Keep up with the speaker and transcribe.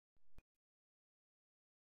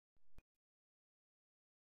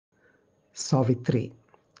Savitri,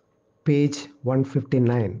 page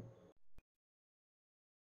 159.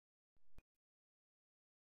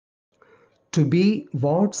 To be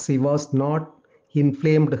what she was not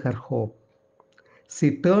inflamed her hope.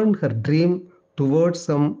 She turned her dream towards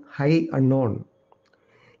some high unknown.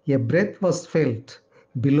 A breath was felt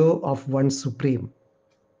below of one supreme.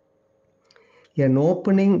 An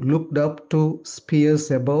opening looked up to spheres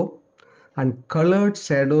above, and colored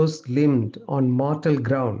shadows limned on mortal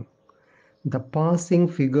ground, the passing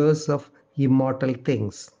figures of immortal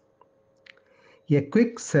things. A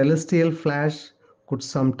quick celestial flash could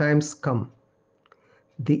sometimes come.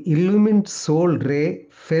 The illumined soul ray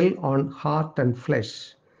fell on heart and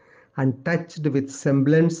flesh, and touched with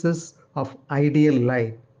semblances of ideal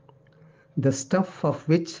light, the stuff of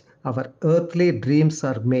which our earthly dreams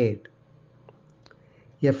are made.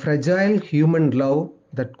 A fragile human love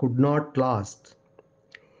that could not last.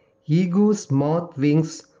 Ego's moth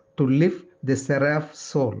wings to lift the seraph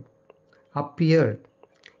soul appeared,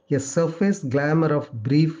 a surface glamour of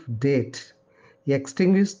brief date,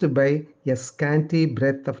 extinguished by a scanty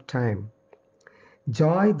breath of time.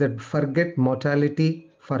 Joy that forget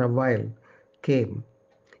mortality for a while came,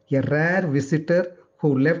 a rare visitor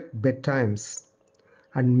who left betimes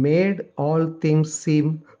and made all things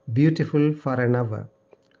seem beautiful for an hour.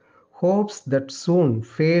 Hopes that soon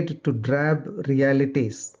fade to drab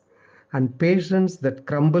realities, and patience that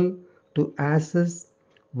crumble to ashes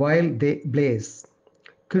while they blaze,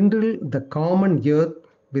 kindle the common earth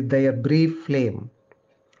with their brief flame.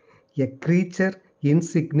 A creature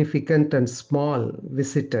insignificant and small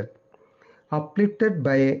visited, uplifted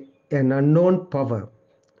by an unknown power.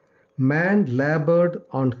 Man labored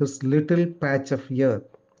on his little patch of earth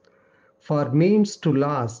for means to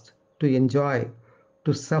last, to enjoy,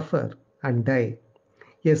 to suffer and die.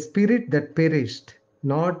 A spirit that perished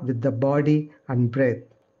not with the body and breath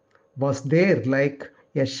was there like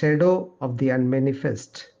a shadow of the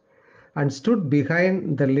unmanifest, and stood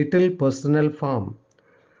behind the little personal form,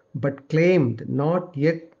 but claimed not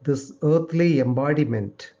yet this earthly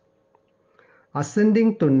embodiment,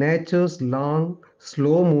 ascending to nature's long,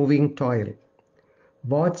 slow moving toil,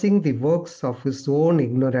 watching the works of his own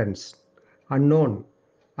ignorance, unknown,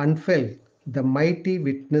 unfelt, the mighty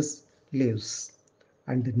witness lives,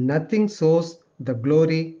 and nothing shows the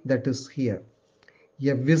glory that is here.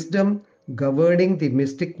 A wisdom governing the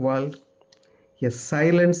mystic world, a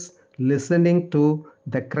silence listening to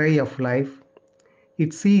the cry of life.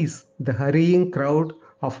 It sees the hurrying crowd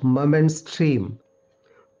of moments stream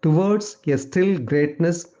towards a still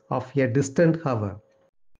greatness of a distant hour.